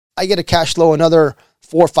I get a cash flow another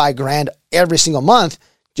 4 or 5 grand every single month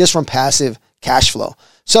just from passive cash flow.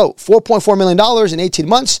 So $4.4 million in 18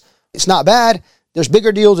 months. It's not bad. There's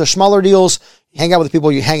bigger deals, there's smaller deals. You hang out with the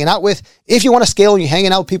people you're hanging out with. If you want to scale and you're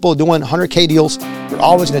hanging out with people doing 100K deals, you're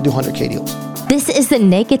always going to do 100K deals. This is the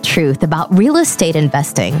naked truth about real estate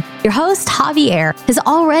investing. Your host, Javier, has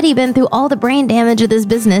already been through all the brain damage of this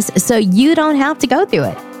business, so you don't have to go through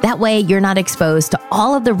it. That way, you're not exposed to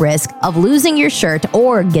all of the risk of losing your shirt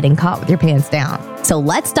or getting caught with your pants down. So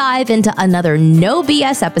let's dive into another no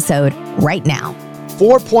BS episode right now.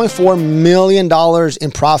 $4.4 million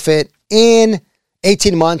in profit in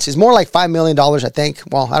 18 months is more like $5 million, I think.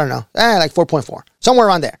 Well, I don't know. Like 4.4, somewhere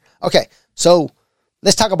around there. Okay, so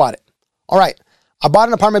let's talk about it. All right, I bought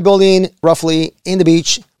an apartment building roughly in the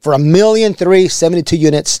beach for $1,300,000, 72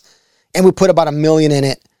 units, and we put about $1 million in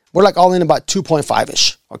it. We're like all in about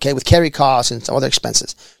 2.5-ish, okay, with carry costs and some other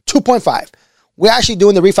expenses. 2.5. We're actually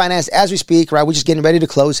doing the refinance as we speak, right? We're just getting ready to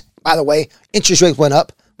close. By the way, interest rates went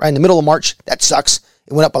up right in the middle of March. That sucks.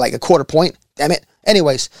 It went up by like a quarter point. Damn it.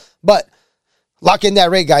 Anyways, but lock in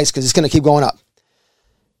that rate, guys, because it's going to keep going up.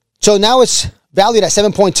 So now it's valued at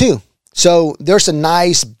 7.2. So there's a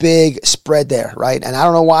nice big spread there, right? And I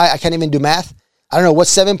don't know why. I can't even do math. I don't know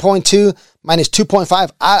what's 7.2 minus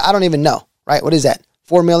 2.5. I don't even know, right? What is that?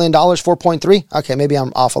 $4 million, 4.3? Okay, maybe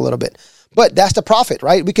I'm off a little bit. But that's the profit,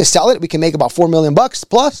 right? We can sell it. We can make about $4 million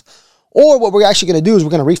plus. Or what we're actually going to do is we're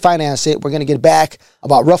going to refinance it. We're going to get back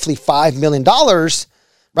about roughly $5 million,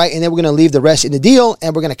 right? And then we're going to leave the rest in the deal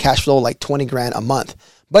and we're going to cash flow like 20 grand a month.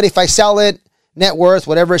 But if I sell it, net worth,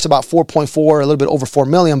 whatever, it's about 4.4, a little bit over $4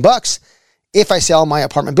 million if I sell my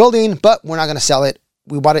apartment building, but we're not going to sell it.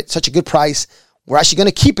 We bought it at such a good price. We're actually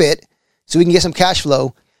going to keep it so we can get some cash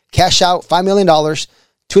flow, cash out $5 million,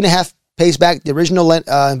 2.5 pays back the original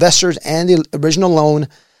investors and the original loan,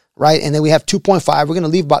 right? And then we have 2.5. We're going to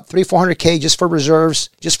leave about 300-400K just for reserves,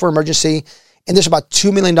 just for emergency. And there's about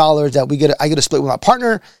 $2 million that I get to split with my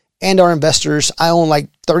partner and our investors. I own like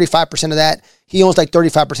 35% of that. He owns like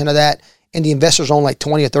 35% of that. And the investors own like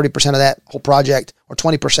 20 or 30% of that whole project, or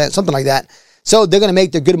 20%, something like that. So they're going to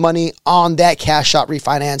make their good money on that cash out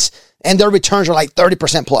refinance. And their returns are like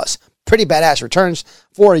 30% plus. Pretty badass returns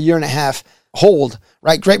for a year and a half hold,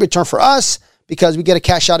 right? Great return for us because we get a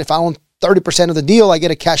cash out. If I own 30% of the deal, I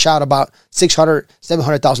get a cash out about $600,000,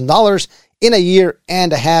 $700,000 in a year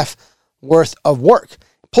and a half worth of work.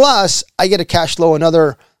 Plus, I get a cash flow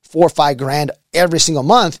another 4 or 5 grand every single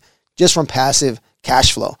month just from passive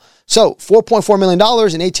cash flow. So $4.4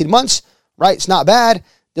 million in 18 months, right? It's not bad.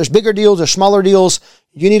 There's bigger deals, there's smaller deals.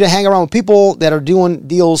 You need to hang around with people that are doing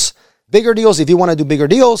deals, bigger deals. If you want to do bigger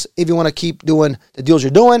deals, if you want to keep doing the deals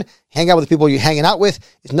you're doing, hang out with the people you're hanging out with.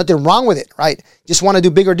 There's nothing wrong with it, right? Just want to do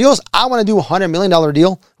bigger deals. I want to do a $100 million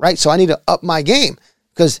deal, right? So I need to up my game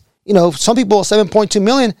because, you know, some people, 7.2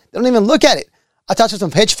 million, they don't even look at it. I talked to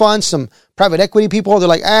some hedge funds, some private equity people. They're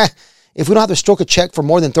like, if we don't have to stroke a check for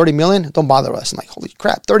more than 30 million, don't bother us. I'm like, holy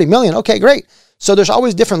crap, 30 million. Okay, great. So there's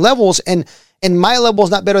always different levels, and my level is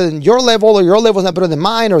not better than your level, or your level is not better than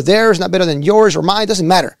mine, or theirs is not better than yours or mine. It doesn't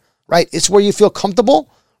matter, right? It's where you feel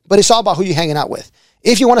comfortable, but it's all about who you're hanging out with.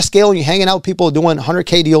 If you want to scale and you're hanging out with people doing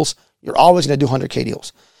 100K deals, you're always going to do 100K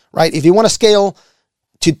deals, right? If you want to scale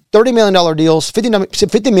to $30 million deals, 50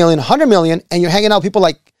 million, 100 million, and you're hanging out with people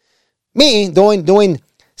like me doing $7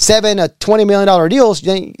 to $20 million deals,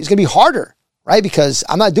 then it's going to be harder, right? Because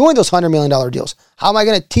I'm not doing those $100 million deals. How am I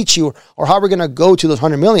going to teach you, or how are we going to go to those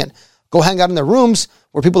 100 million? Go hang out in the rooms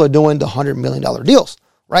where people are doing the $100 million deals,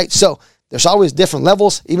 right? So there's always different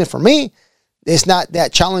levels. Even for me, it's not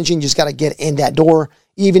that challenging. You just got to get in that door.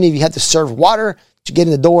 Even if you have to serve water to get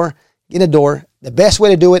in the door, get in the door. The best way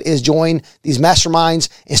to do it is join these masterminds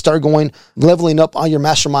and start going, leveling up on your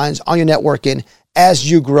masterminds, on your networking as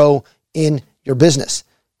you grow in your business.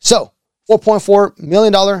 So $4.4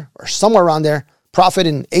 million or somewhere around there, profit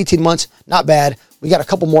in 18 months, not bad. We got a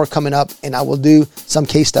couple more coming up, and I will do some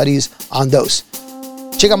case studies on those.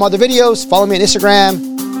 Check out my other videos. Follow me on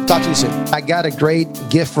Instagram. Talk to you soon. I got a great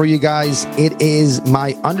gift for you guys. It is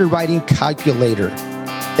my underwriting calculator.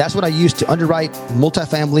 That's what I use to underwrite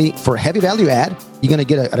multifamily for heavy value add. You're going to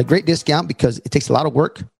get a great discount because it takes a lot of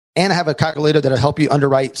work. And I have a calculator that'll help you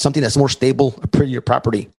underwrite something that's more stable, a prettier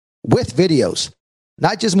property with videos.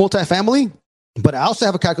 Not just multifamily, but I also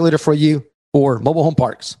have a calculator for you for mobile home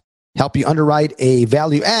parks. Help you underwrite a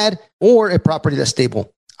value add or a property that's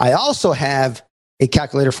stable. I also have a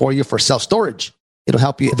calculator for you for self-storage. It'll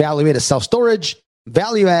help you evaluate a self-storage,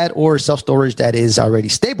 value add, or self-storage that is already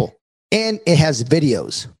stable. And it has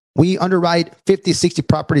videos. We underwrite 50, 60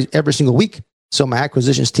 properties every single week. So my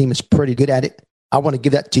acquisitions team is pretty good at it. I want to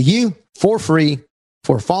give that to you for free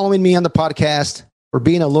for following me on the podcast, for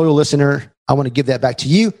being a loyal listener. I want to give that back to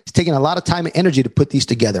you. It's taken a lot of time and energy to put these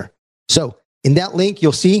together. So in that link,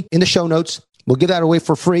 you'll see in the show notes, we'll give that away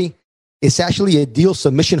for free. It's actually a deal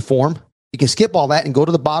submission form. You can skip all that and go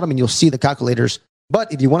to the bottom and you'll see the calculators.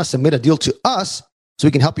 But if you want to submit a deal to us so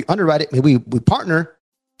we can help you underwrite it, maybe we partner,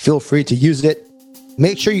 feel free to use it.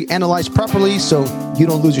 Make sure you analyze properly so you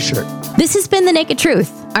don't lose your shirt. This has been The Naked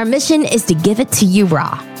Truth. Our mission is to give it to you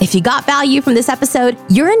raw. If you got value from this episode,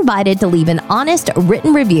 you're invited to leave an honest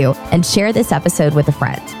written review and share this episode with a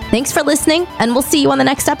friend. Thanks for listening, and we'll see you on the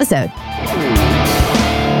next episode.